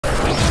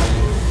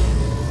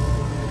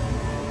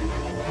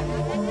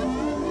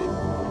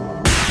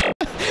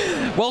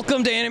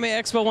Welcome to Anime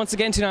Expo once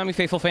again, Toonami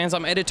Faithful fans.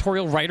 I'm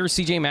editorial writer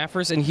CJ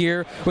Maffers, and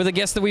here with a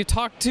guest that we've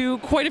talked to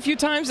quite a few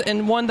times,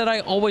 and one that I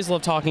always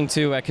love talking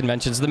to at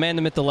conventions, the man,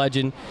 the myth, the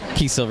legend,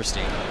 Keith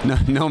Silverstein.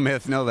 No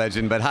myth, no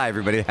legend, but hi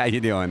everybody, how you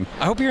doing?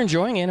 I hope you're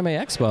enjoying Anime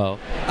Expo.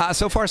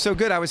 So far so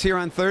good. I was here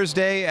on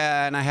Thursday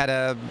and I had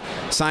a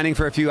signing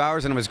for a few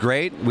hours and it was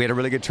great. We had a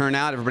really good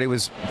turnout. Everybody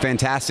was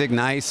fantastic,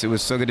 nice. It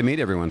was so good to meet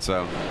everyone.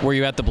 So, were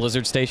you at the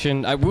Blizzard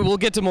station? We'll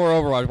get to more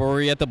Overwatch, but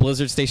were you at the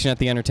Blizzard station at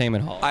the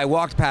entertainment hall? I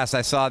walked past,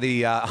 I saw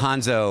the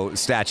Hanzo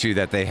statue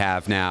that they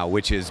have now,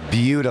 which is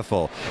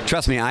beautiful.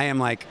 Trust me, I am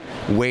like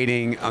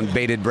waiting on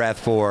bated breath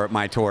for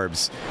my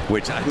Torbs,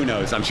 which who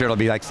knows, I'm sure it'll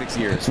be like 6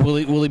 years.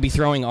 Will he be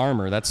throwing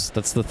armor? That's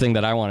the thing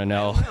that I want to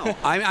know.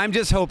 I'm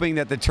just hoping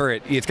that the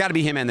turret, it's got to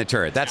be him and the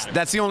turret.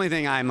 That's the only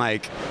thing I'm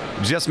like,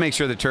 just make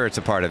sure the turret's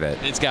a part of it.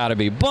 It's got to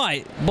be.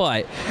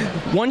 But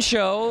one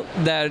show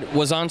that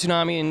was on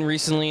Toonami and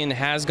recently and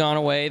has gone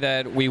away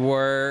that we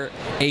were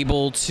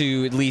able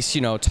to at least,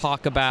 you know,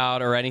 talk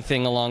about or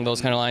anything along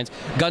those kind of lines,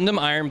 Gundam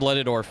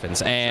Iron-Blooded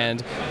Orphans.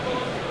 And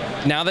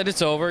now that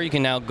it's over, you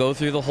can now go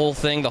through the whole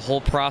thing, the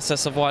whole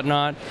process of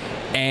whatnot,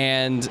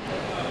 and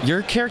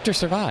your character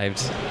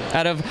survived.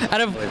 Out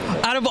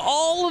of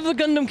all of the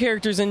Gundam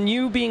characters, and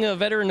you being a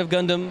veteran of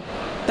Gundam,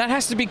 that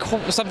has to be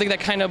something that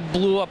kind of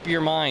blew up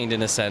your mind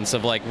in a sense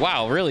of like,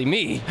 wow, really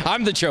me?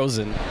 I'm the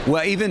chosen.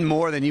 Well, even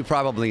more than you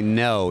probably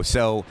know.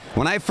 So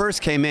when I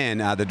first came in,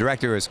 the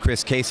director was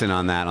Chris Kaysen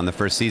on the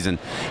first season,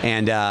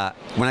 and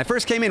when I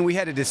first came in, we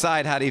had to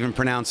decide how to even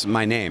pronounce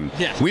my name.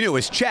 Yeah. We knew it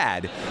was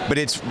Chad, but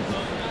it's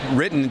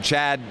written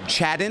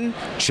Chaden,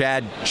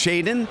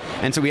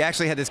 and so we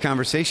actually had this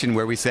conversation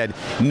where we said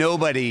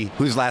nobody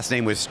whose last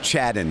name was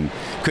Chaden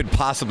could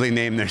possibly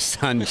name their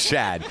son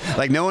Chad.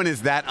 Like, no one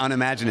is that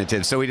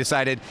unimaginative. So we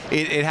decided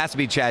it has to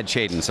be Chad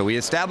Chaden. So we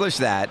established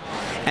that,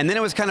 and then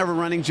it was kind of a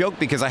running joke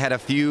because I had a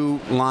few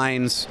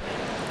lines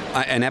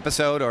an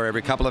episode or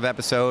every couple of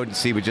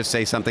episodes. He would just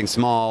say something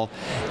small,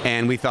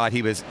 and we thought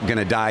he was going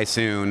to die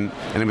soon,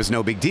 and it was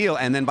no big deal.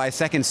 And then by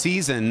second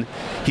season,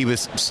 he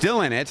was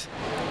still in it.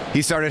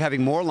 He started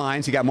having more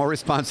lines. He got more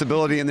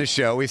responsibility in the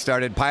show. We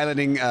started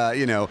piloting,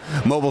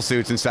 mobile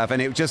suits and stuff,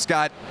 and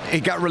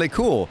it got really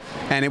cool.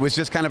 And it was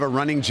just kind of a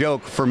running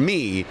joke for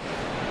me.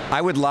 I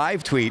would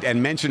live tweet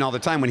and mention all the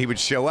time when he would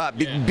show up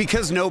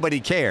because nobody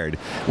cared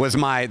was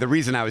the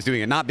reason I was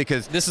doing it, not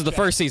because this is the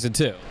first season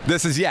too.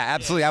 This is, yeah,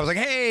 absolutely. I was like,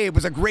 hey, it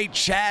was a great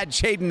Chad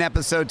Chaden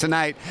episode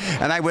tonight,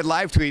 and I would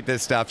live tweet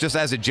this stuff just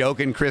as a joke,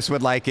 and Chris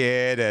would like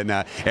it, and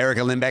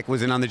Erica Lindbeck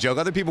was in on the joke.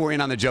 Other people were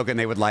in on the joke and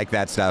they would like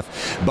that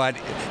stuff. But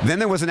then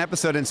there was an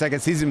episode in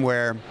second season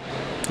where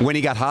when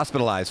he got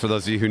hospitalized, for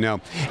those of you who know,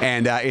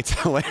 and it's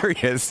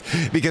hilarious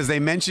because they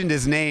mentioned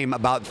his name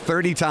about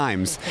 30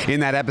 times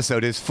in that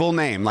episode, his full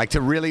name, like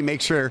to really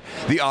make sure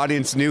the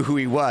audience knew who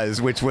he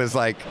was, which was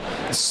like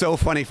so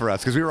funny for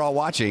us because we were all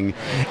watching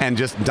and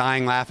just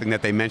dying laughing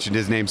that they mentioned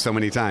his name so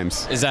many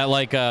times. Is that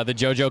like the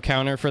JoJo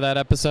counter for that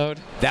episode?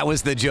 That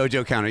was the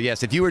JoJo counter,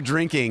 yes. If you were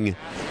drinking,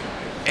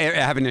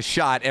 having a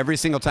shot every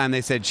single time they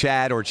said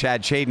Chad or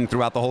Chad Chaden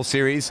throughout the whole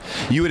series,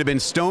 you would have been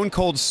stone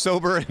cold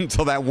sober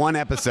until that one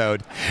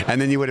episode, and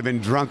then you would have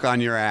been drunk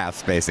on your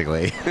ass,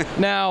 basically.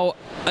 Now,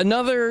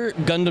 another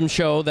Gundam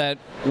show that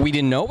we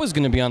didn't know was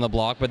going to be on the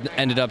block, but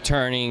ended up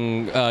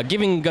giving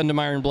Gundam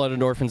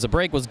Iron-Blooded Orphans a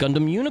break was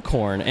Gundam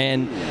Unicorn,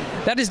 and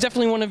that is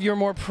definitely one of your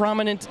more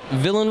prominent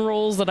villain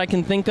roles that I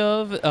can think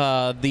of.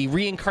 The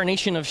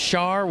reincarnation of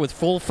Char with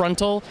full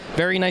frontal.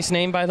 Very nice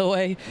name, by the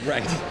way.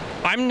 Right.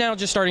 I'm now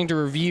just starting to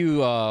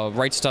review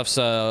Right Stuff's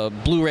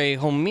Blu-ray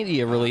home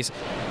media release.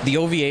 The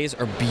OVAs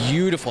are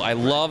beautiful. I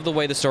love the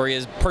way the story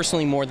is,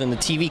 personally more than the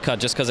TV cut,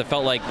 just because it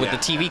felt like with the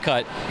TV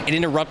cut, it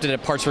interrupted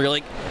at parts where you're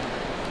like,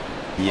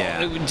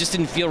 yeah, it just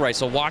didn't feel right.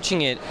 So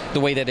watching it the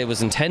way that it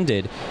was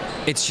intended,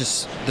 it's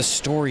just the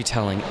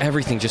storytelling,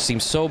 everything just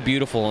seems so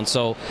beautiful. And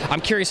so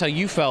I'm curious how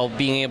you felt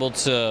being able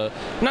to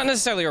not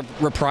necessarily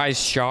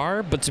reprise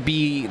Char, but to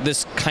be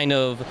this kind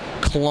of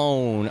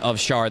clone of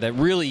Char that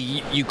really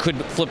you could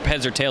flip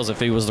heads or tails if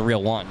he was the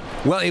real one.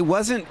 Well, it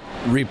wasn't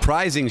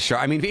reprising Char.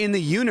 I mean, in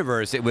the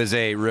universe, it was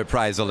a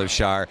reprisal of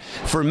Char.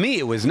 For me,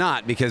 it was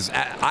not, because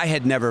I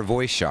had never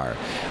voiced Char.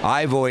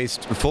 I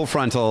voiced Full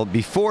Frontal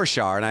before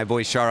Char, and I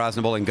voiced Char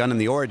Aznavour in Gundam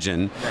The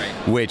Origin,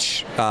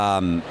 which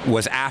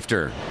was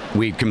after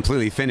we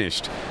completely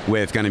finished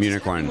with Gundam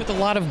Unicorn. With a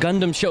lot of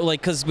Gundam show,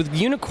 like, because with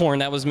Unicorn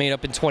that was made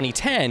up in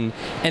 2010,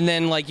 and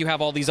then like you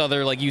have all these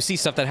other like you see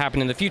stuff that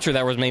happened in the future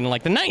that was made in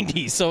like the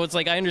 90s. So it's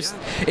like I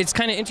understand. It's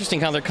kind of interesting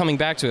how they're coming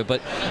back to it.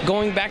 But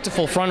going back to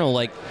Full Frontal,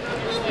 like,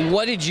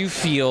 what did you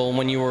feel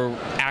when you were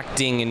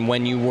acting and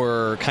when you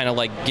were kind of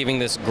like giving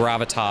this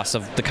gravitas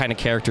of the kind of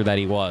character that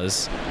he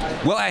was?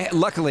 Well,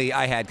 luckily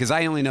I had, because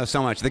I only know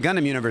so much. The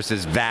Gundam universe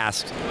is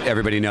vast,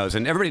 everybody knows,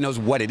 and everybody knows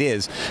what it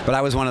is, but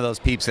I was one of those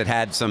peeps that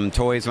had some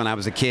toys when I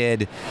was a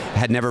kid,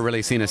 had never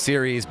really seen a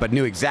series, but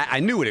I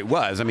knew what it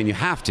was. I mean, you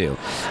have to.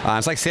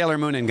 It's like Sailor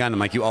Moon and Gundam,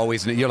 like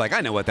you're like,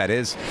 I know what that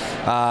is.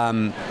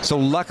 So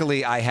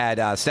luckily I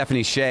had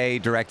Stephanie Shea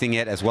directing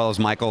it, as well as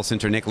Michael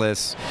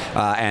Sinter-Nicholas,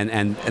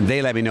 and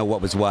they let me know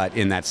what was what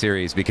in that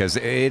series, because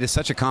it is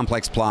such a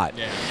complex plot.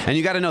 Yeah. And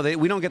you got to know that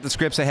we don't get the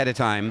scripts ahead of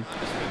time,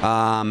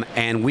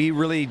 and we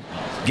really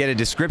get a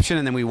description,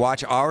 and then we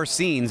watch our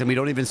scenes, and we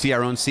don't even see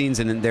our own scenes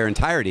in their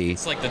entirety.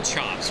 It's like the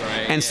chops,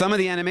 right? And some of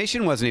the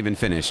animation wasn't even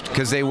finished,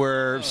 because they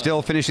were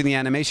still finishing the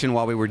animation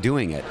while we were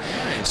doing it.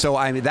 So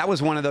that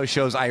was one of those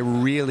shows I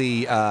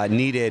really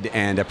needed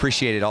and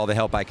appreciated all the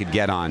help I could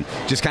get on.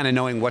 Just kind of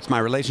knowing what's my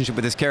relationship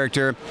with this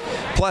character.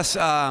 Plus,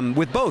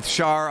 with both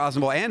Char,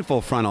 Aznavour, and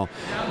Full Frontal,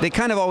 they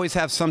kind of always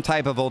have some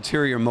type of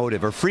ulterior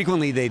motive, or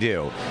frequently they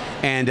do.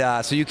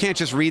 And so you can't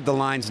just read the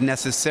lines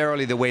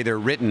necessarily the way they're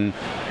written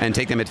and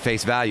take them at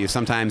face value.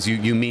 Sometimes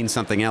you mean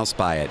something else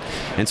by it.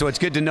 And so it's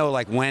good to know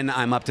like when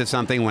I'm up to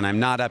something, when I'm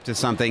not up to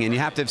something, and you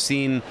have to have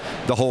seen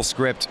the whole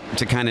script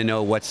to kind of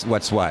know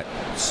what's what.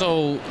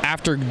 So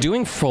after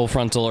doing Full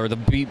Frontal, or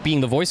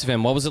being the voice of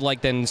him, what was it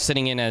like then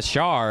sitting in as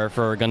Char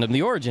for Gundam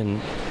The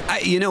Origin?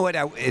 You know what,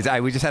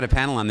 we just had a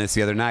panel on this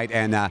the other night,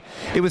 and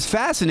it was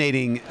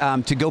fascinating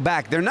to go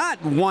back. They're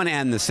not one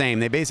and the same.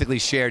 They basically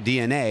share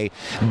DNA,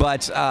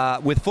 but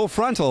with Full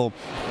Frontal,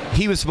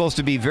 he was supposed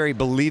to be very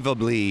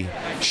believably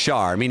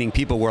Char, meaning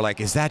people were like,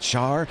 is that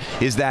Char?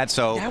 Is that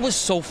so? That was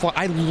so fun.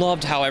 I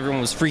loved how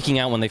everyone was freaking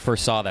out when they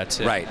first saw that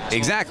too. Right, so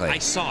exactly. I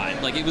saw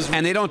it. Like, it was.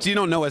 And you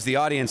don't know as the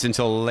audience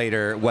until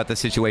later what the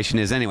situation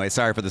is anyway.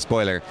 Sorry for the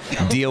spoiler.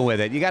 Deal with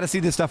it. You got to see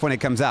this stuff when it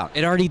comes out.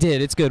 It already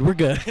did. It's good. We're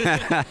good.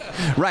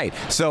 Right.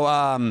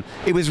 So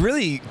it was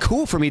really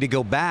cool for me to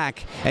go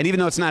back, and even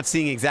though it's not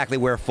seeing exactly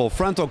where Full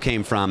Frontal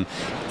came from,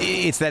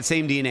 it's that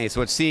same DNA.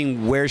 So it's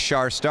seeing where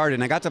Char started,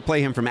 and I got to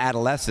play him from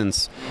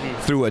adolescence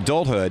through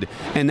adulthood,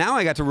 and now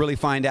I got to really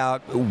find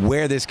out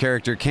where this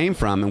character came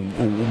from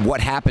and what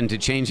happened to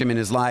change him in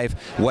his life,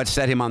 what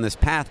set him on this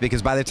path,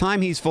 because by the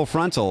time he's Full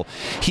Frontal,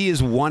 he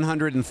is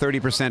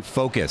 130%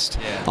 focused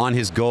on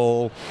his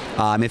goal.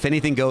 If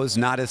anything goes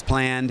not as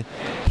planned,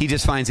 he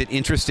just finds it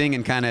interesting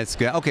and kind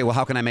of, okay, well,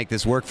 how can I make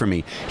this work for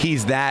me?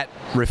 He's that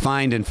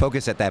refined and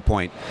focused at that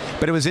point.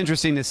 But it was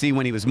interesting to see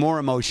when he was more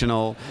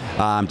emotional,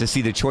 to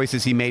see the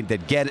choices he made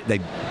that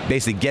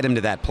basically get him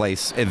to that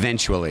place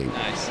eventually.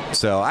 Nice.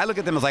 So I look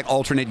at them as like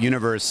alternate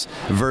universe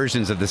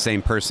versions of the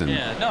same person.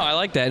 Yeah, no, I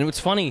like that. And it's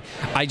funny,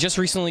 I just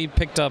recently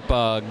picked up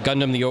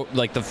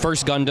Gundam, the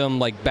first Gundam,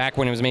 like back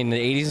when it was made in the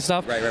 80s and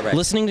stuff. Right.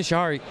 Listening to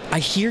Char, I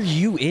hear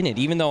you in it,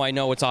 even though I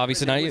know it's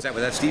obviously not you. Was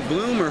that Steve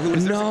Bloom, or who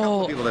was there? A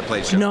couple people that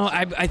played Char? No,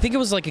 I think it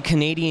was like a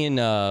Canadian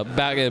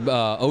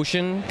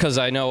Ocean, because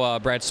I know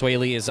Brad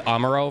Swaley is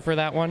Amuro for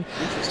that one.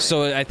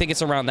 So I think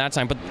it's around that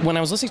time. But when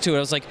I was listening to it, I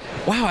was like,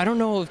 wow, I don't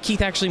know if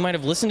Keith actually might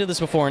have listened to this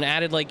before and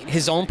added like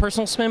his own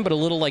personal spin, but a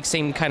little like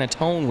same kind of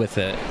tone with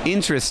it.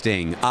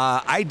 Interesting.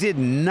 I did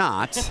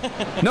not.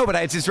 No, but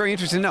it's very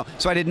interesting to know.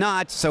 So I did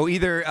not. So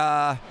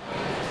either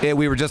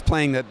we were just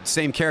playing the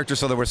same character,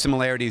 so there were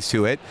similarities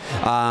to it.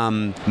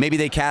 Maybe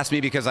they cast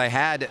me because I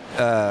had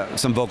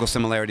some vocal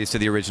similarities to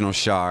the original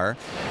Char.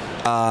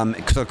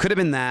 So it could have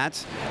been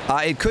that.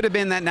 It could have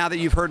been that now that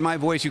you've heard my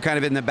voice, you kind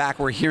of in the back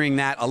were hearing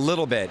that a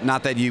little bit.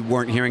 Not that you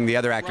weren't hearing the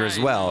other actor as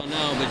well.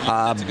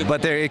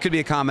 But it could be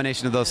a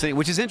combination of those things,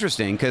 which is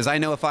interesting, because I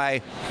know if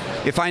I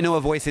know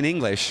a voice in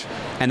English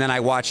and then I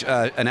watch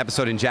an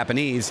episode in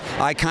Japanese,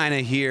 I kind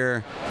of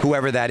hear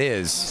whoever that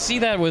is. See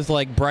that with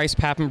like Bryce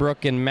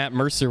Papenbrook and Matt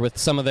Mercer with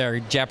some of their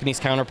Japanese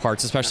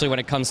counterparts, especially when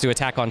it comes to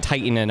Attack on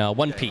Titan and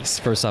One Piece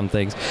for some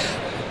things.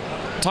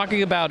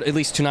 Talking about at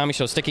least Toonami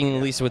shows, sticking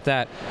at least with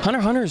that, Hunter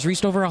x Hunter has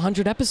reached over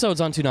 100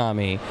 episodes on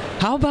Toonami.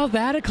 How about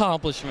that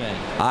accomplishment?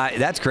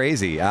 That's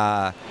crazy.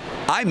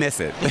 I miss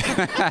it.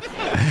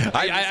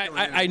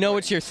 I know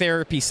it's your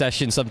therapy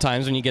session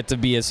sometimes when you get to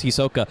be as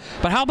Hisoka,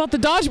 but how about the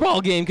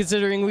dodgeball game,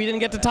 considering we didn't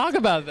get to talk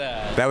about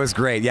that? That was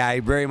great. Yeah, I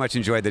very much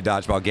enjoyed the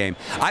dodgeball game.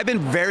 I've been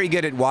very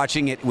good at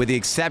watching it, with the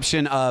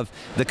exception of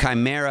the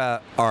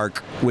Chimera arc,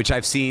 which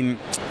I've seen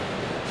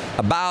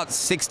about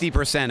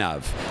 60%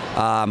 of.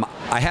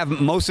 I have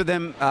most of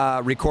them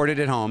recorded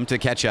at home to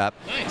catch up.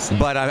 Nice.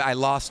 But I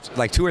lost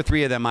like 2 or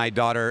 3 of them. My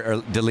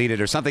daughter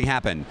deleted, or something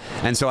happened,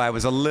 and so I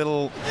was a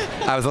little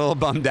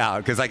bummed out,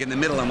 because like in the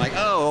middle I'm like,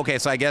 oh, okay,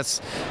 so I guess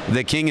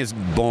the king is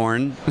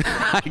born.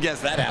 I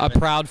guess that happened. A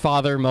proud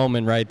father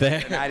moment right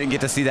there. I didn't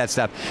get to see that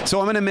stuff, so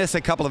I'm gonna miss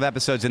a couple of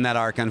episodes in that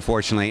arc,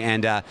 unfortunately.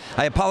 And I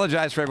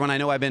apologize for everyone. I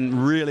know I've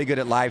been really good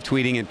at live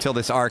tweeting until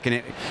this arc,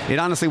 and it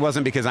honestly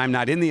wasn't because I'm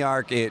not in the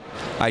arc.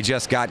 I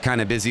just got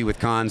kind of busy with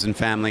cons and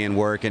family and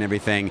work and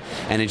everything,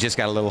 and it just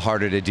got a little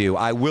harder to do.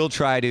 I will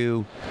try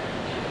to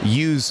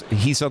use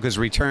Hisoka's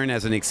return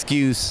as an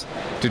excuse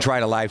to try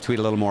to live tweet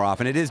a little more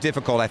often. It is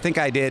difficult. I think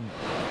I did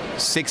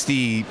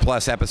 60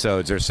 plus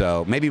episodes or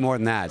so, maybe more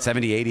than that,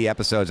 70, 80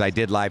 episodes. I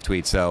did live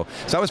tweet, so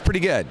I was pretty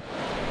good.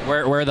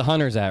 Where are the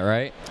hunters at,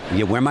 right?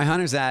 Yeah, where my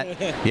hunters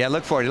at? Yeah,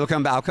 look for it.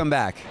 I'll come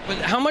back. But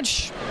how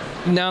much,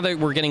 now that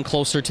we're getting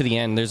closer to the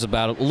end, there's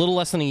about a little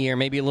less than a year,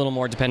 maybe a little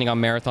more, depending on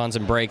marathons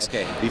and breaks.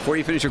 Okay, before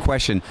you finish your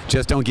question,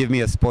 just don't give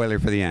me a spoiler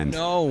for the end.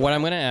 No, what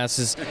I'm going to ask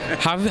is,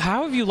 how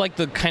have you liked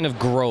the kind of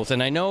growth?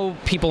 And I know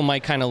people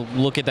might kind of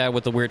look at that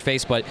with a weird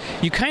face, but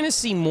you kind of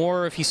see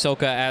more of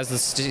Hisoka as the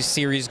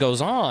series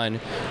goes on,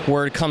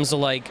 where it comes to,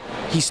 like,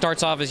 he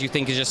starts off as you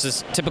think is just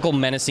this typical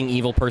menacing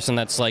evil person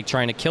that's, like,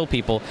 trying to kill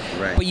people.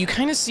 Right. But you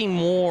kind of see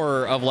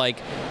more of, like,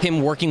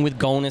 him working with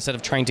Gon instead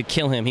of trying to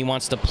kill him. He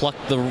wants to pluck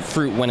the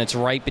fruit when it's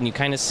ripe, and you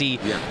kind of see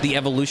the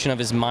evolution of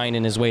his mind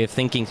and his way of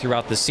thinking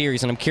throughout the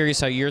series. And I'm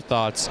curious how your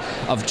thoughts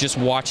of just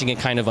watching it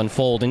kind of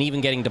unfold, and even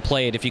getting to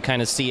play it, if you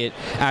kind of see it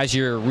as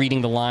you're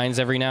reading the lines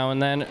every now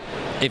and then,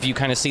 if you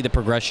kind of see the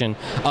progression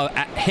of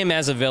him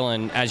as a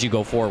villain as you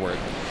go forward.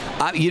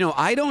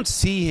 I don't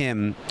see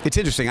him. It's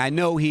interesting. I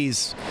know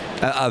he's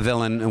a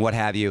villain and what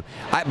have you,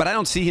 but I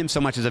don't see him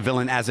so much as a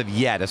villain as of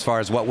yet, as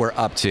far as what we're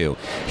up to.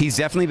 He's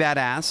definitely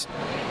badass.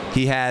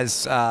 He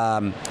has.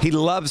 He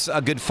loves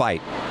a good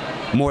fight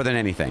more than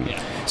anything.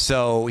 Yeah.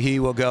 So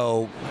he will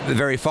go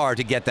very far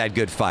to get that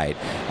good fight,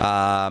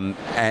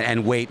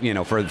 and wait,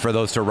 for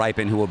those to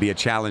ripen, who will be a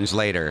challenge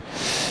later.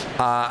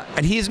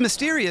 And he is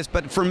mysterious,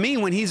 but for me,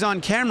 when he's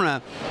on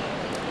camera,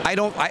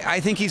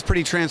 I think he's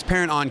pretty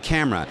transparent on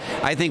camera.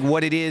 I think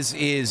what it is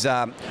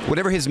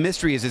whatever his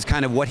mystery is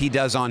kind of what he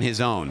does on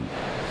his own.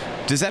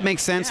 Does that make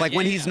sense? Yeah, like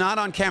when he's not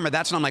on camera,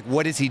 that's when I'm like,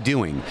 what is he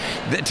doing?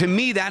 To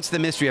me, that's the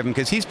mystery of him,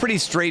 because he's pretty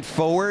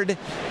straightforward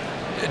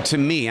to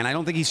me, and I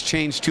don't think he's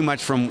changed too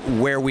much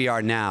from where we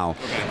are now.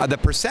 The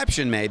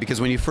perception may,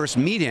 because when you first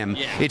meet him,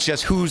 it's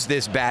just, who's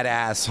this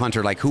badass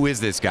hunter? Like, who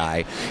is this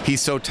guy? He's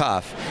so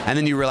tough. And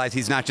then you realize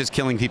he's not just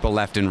killing people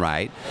left and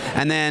right.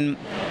 And then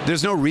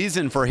there's no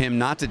reason for him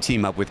not to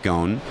team up with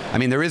Gon. I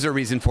mean, there is a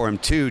reason for him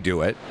to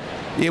do it.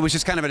 It was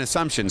just kind of an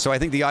assumption. So I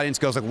think the audience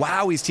goes like,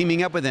 wow, he's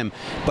teaming up with him.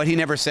 But he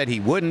never said he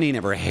wouldn't. He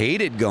never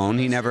hated Gon.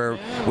 He never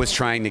was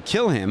trying to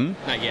kill him.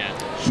 Not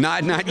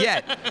yet. Not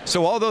yet.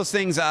 So all those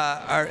things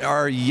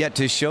are yet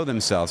to show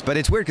themselves. But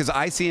it's weird, because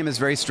I see him as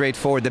very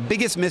straightforward. The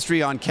biggest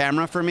mystery on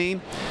camera for me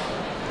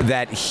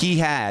that he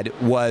had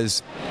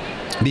was,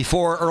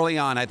 before, early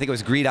on, I think it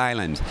was Greed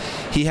Island,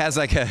 he has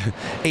like a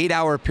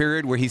 8-hour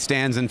period where he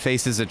stands and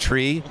faces a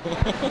tree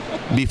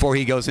before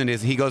he goes into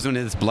his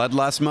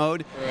bloodlust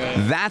mode. Right.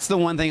 That's the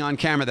one thing on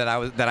camera that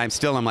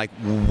I'm like,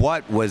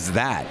 what was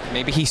that?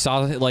 Maybe he saw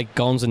like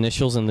Gon's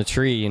initials in the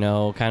tree,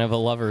 kind of a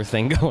lover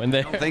thing going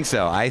there. I don't think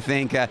so. I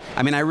think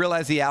I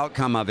realize the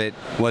outcome of it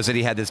was that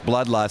he had this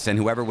bloodlust, and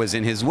whoever was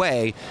in his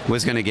way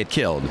was going to get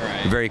killed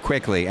very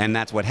quickly, and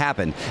that's what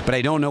happened. But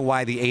I don't know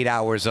why the 8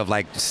 hours of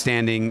like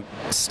standing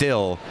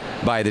still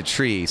by the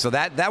tree. So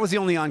that was the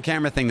only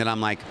on-camera thing that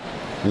I'm like,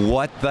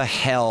 what the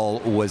hell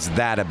was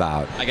that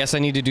about? I guess I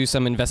need to do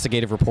some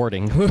investigative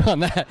reporting on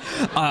that.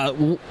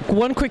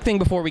 One quick thing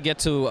before we get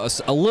to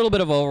a little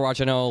bit of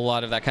Overwatch. I know a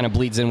lot of that kind of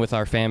bleeds in with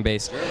our fan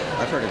base. Sure.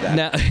 I've heard of that.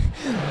 Now,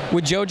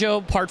 with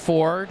JoJo Part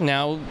 4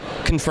 now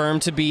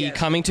confirmed to be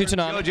coming to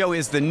Toonami. JoJo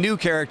is the new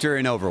character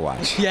in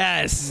Overwatch.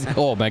 Yes.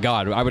 Oh my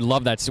God, I would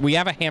love that. We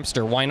have a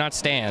hamster. Why not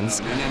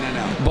Stans?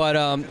 No.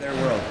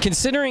 But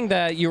considering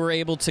that you were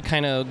able to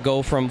kind of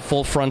go from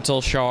full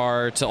frontal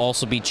Char to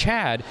also be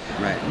Chad,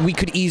 we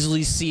could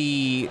easily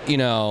see,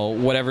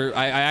 whatever.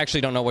 I actually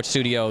don't know which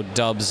studio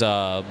dubs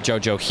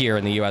JoJo here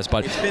in the U.S.,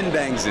 but it's been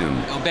Bang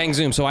Zoom. Oh, Bang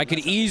Zoom. So I could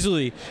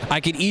easily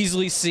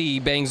see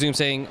Bang Zoom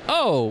saying,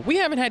 "Oh, we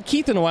haven't had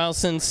Keith in a while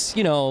since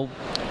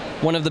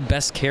one of the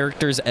best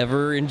characters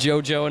ever in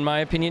JoJo, in my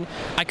opinion."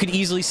 I could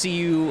easily see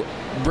you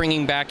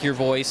bringing back your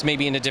voice,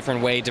 maybe in a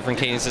different way, different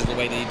cadences, the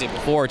way that you did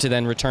before, to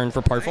then return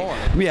for Part 4.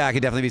 Yeah, I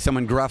could definitely be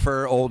someone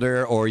gruffer,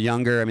 older, or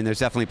younger. I mean, there's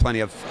definitely plenty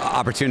of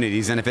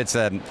opportunities. And if it's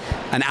an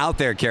out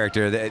there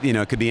character, that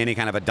it could be any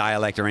kind of a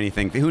dialect or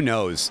anything. Who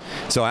knows?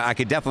 So I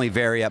could definitely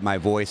vary up my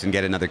voice and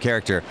get another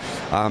character.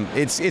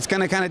 It's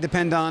going to kind of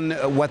depend on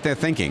what they're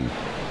thinking.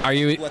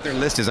 What their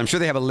list is. I'm sure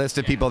they have a list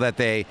of people that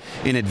they,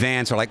 in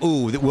advance, are like,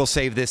 ooh, we'll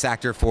save this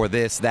actor for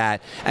this,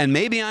 that. And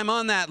maybe I'm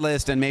on that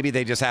list, and maybe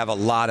they just have a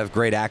lot of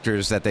great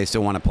actors that they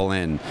still want to pull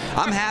in.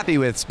 I'm happy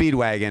with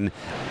Speedwagon.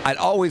 I'd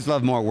always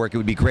love more work. It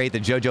would be great. The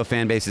JoJo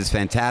fan base is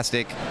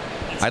fantastic.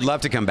 I'd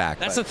love to come back.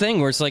 That's the thing,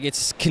 where it's like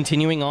it's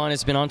continuing on.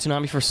 It's been on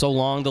Toonami for so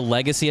long, the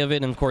legacy of it,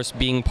 and of course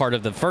being part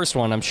of the first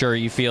one, I'm sure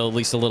you feel at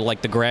least a little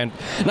like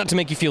not to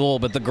make you feel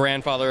old, but the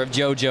grandfather of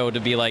JoJo, to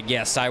be like,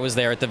 yes, I was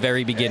there at the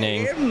very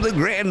beginning. I am the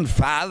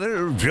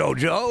grandfather of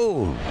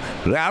JoJo.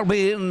 I'll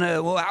be in,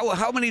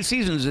 how many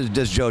seasons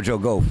does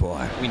JoJo go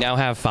for? We now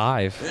have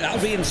 5.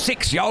 I'll be in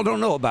 6. Y'all don't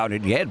know about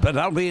it yet, but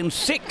I'll be in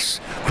 6.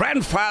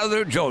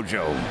 Grandfather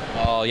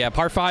JoJo. Oh yeah,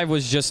 Part 5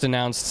 was just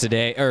announced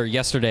today, or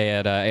yesterday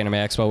at Anime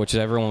Expo, which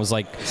is everyone was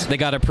like, they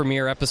got a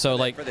premiere episode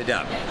like For the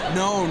dub.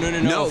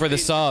 no for the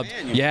Keith sub.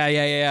 Silverstein.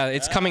 Yeah.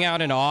 It's coming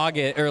out in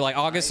August or like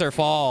August or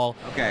fall.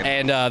 Okay.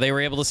 And they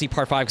were able to see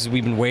part 5 because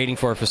we've been waiting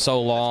for it for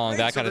so long.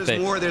 That kind of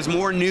thing. There's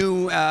more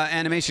new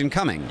animation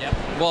coming.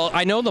 Well,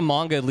 I know the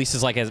manga at least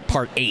is like as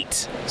part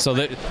 8, so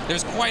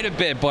there's quite a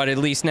bit. But at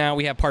least now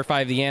we have part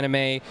 5 of the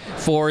anime.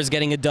 4 is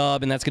getting a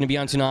dub, and that's going to be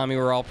on Toonami.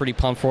 We're all pretty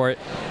pumped for it.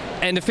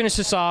 And to finish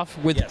this off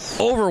with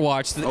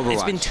Overwatch,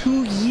 it's been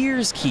 2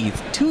 years,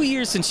 Keith. 2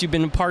 years since you've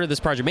been a part of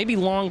this project, maybe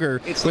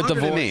longer. It's with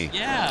longer the to me.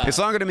 Yeah, it's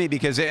longer to me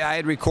because I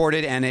had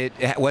recorded and it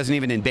wasn't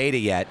even in beta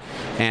yet,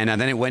 and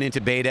then it went into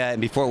beta. And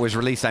before it was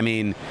released, I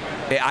mean,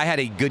 I had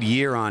a good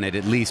year on it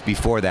at least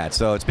before that.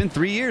 So it's been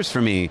 3 years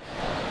for me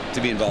to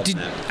be involved in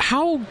that.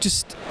 How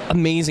just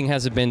amazing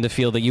has it been to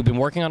feel that you've been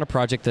working on a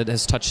project that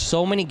has touched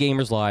so many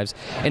gamers' lives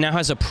and now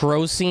has a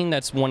pro scene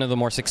that's one of the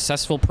more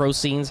successful pro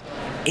scenes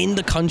in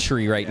the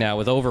country right now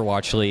with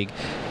Overwatch League?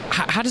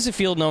 How does it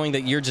feel knowing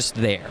that you're just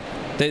there?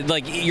 That,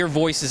 like, your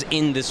voice is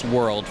in this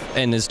world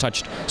and has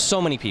touched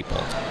so many people?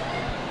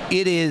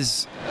 It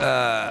is,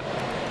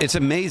 it's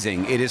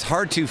amazing. It is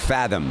hard to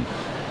fathom.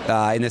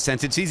 In the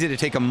sense, it's easy to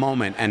take a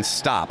moment and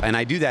stop, and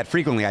I do that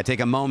frequently. I take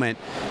a moment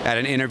at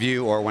an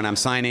interview or when I'm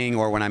signing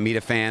or when I meet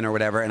a fan or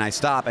whatever, and I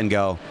stop and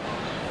go,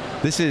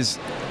 this is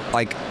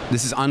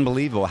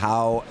unbelievable.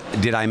 How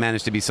did I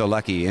manage to be so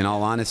lucky, in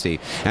all honesty?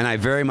 And I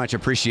very much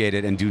appreciate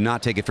it and do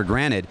not take it for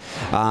granted.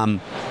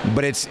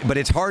 But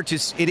it's hard to,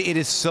 it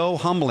is so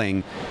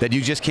humbling that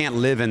you just can't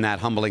live in that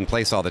humbling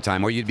place all the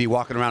time, or you'd be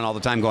walking around all the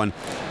time going,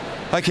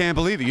 I can't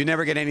believe it. You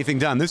never get anything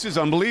done. This is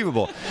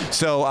unbelievable.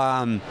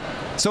 So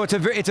it's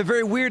a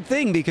very weird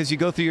thing because you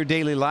go through your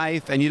daily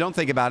life and you don't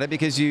think about it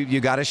because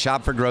you got to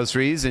shop for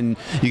groceries and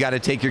you got to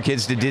take your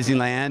kids to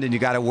Disneyland and you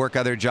got to work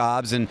other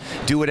jobs and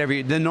do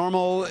whatever the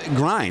normal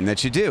grind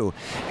that you do.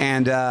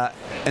 And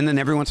then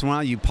every once in a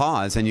while you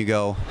pause and you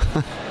go,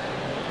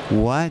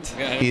 what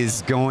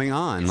is going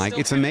on? Like,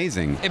 it's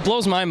amazing. It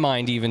blows my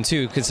mind even,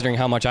 too, considering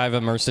how much I've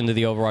immersed into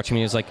the Overwatch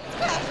community. It's like,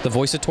 the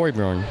voice of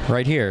Torbjorn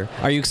right here.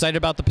 Are you excited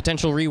about the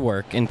potential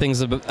rework and things,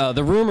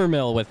 the rumor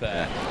mill with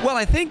that? Well,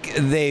 I think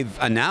they've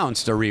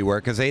announced a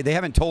rework because they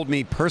haven't told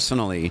me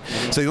personally.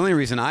 So the only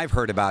reason I've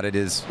heard about it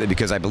is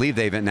because I believe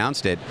they've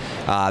announced it.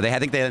 I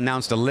think they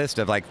announced a list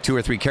of like 2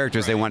 or 3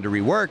 characters they wanted to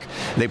rework.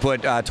 They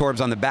put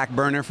Torbs on the back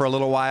burner for a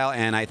little while,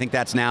 and I think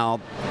that's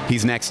now,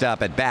 he's next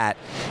up at bat.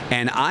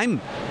 And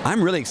I'm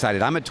really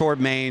excited. I'm a Torb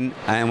main,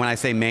 and when I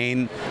say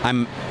main,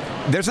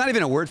 there's not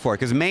even a word for it,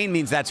 because main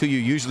means that's who you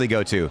usually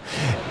go to.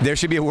 There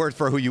should be a word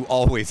for who you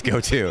always go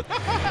to,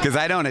 because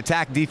I don't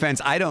attack,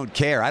 defense, I don't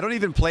care. I don't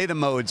even play the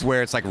modes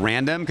where it's like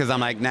random, because I'm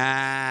like,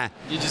 nah.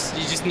 You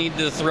just need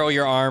to throw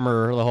your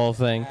armor, the whole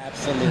thing.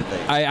 Absolutely.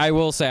 I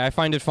will say, I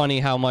find it funny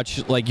how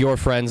much, like, your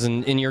friends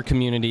in your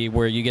community,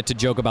 where you get to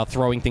joke about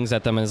throwing things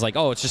at them, and it's like,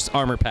 oh, it's just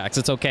armor packs,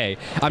 it's okay.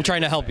 I'm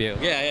trying to help you.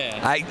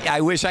 Yeah.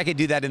 I wish I could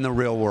do that in the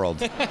real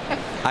world.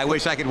 I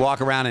wish I could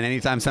walk around and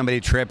anytime somebody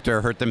tripped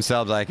or hurt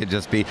themselves, I could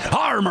just be,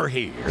 armor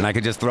here, and I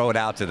could just throw it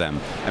out to them.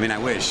 I mean, I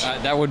wish.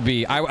 That would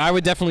be, I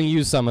would definitely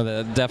use some of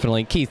that,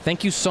 definitely. Keith,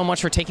 thank you so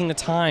much for taking the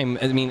time.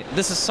 I mean,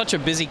 this is such a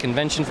busy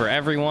convention for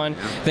everyone,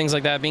 things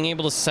like that. Being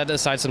able to set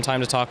aside some time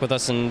to talk with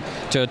us and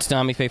to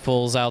Toonami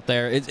Faithfuls out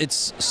there,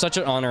 it's such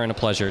an honor and a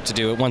pleasure to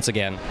do it once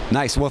again.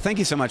 Nice. Well, thank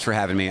you so much for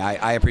having me.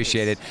 I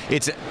appreciate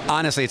it.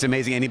 Honestly, it's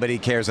amazing anybody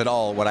cares at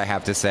all what I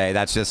have to say.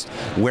 That's just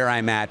where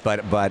I'm at,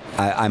 but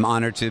I'm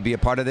honored to be a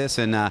part of this,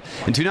 and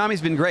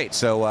Toonami's been great.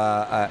 So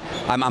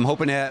I'm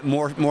hoping to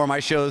more of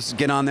my shows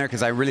get on there,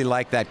 because I really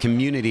like that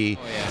community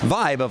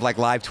vibe of like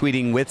live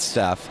tweeting with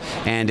stuff.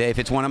 And if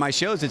it's one of my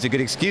shows, it's a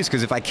good excuse,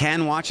 because if I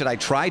can watch it, I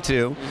try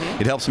to.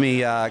 It helps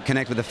me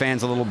connect with the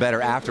fans a little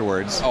better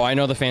afterwards. Oh, I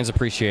know the fans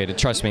appreciate it.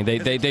 Trust me, they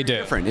do.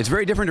 Different. It's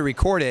very different to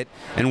record it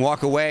and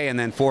walk away, and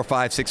then 4,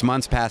 5, 6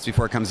 months pass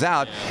before it comes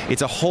out.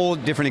 It's a whole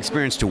different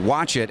experience to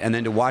watch it, and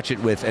then to watch it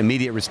with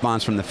immediate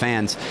response from the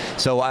fans.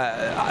 So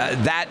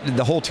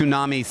the whole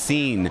Toonami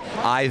scene,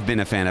 I've been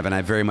a fan of, and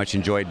I've very much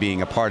enjoyed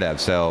being a part of.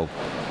 So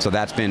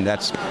that's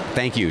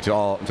thank you to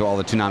all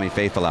the Toonami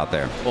Faithful out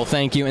there. Well,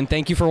 thank you, and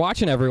thank you for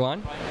watching,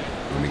 everyone.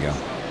 There we go.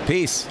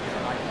 Peace.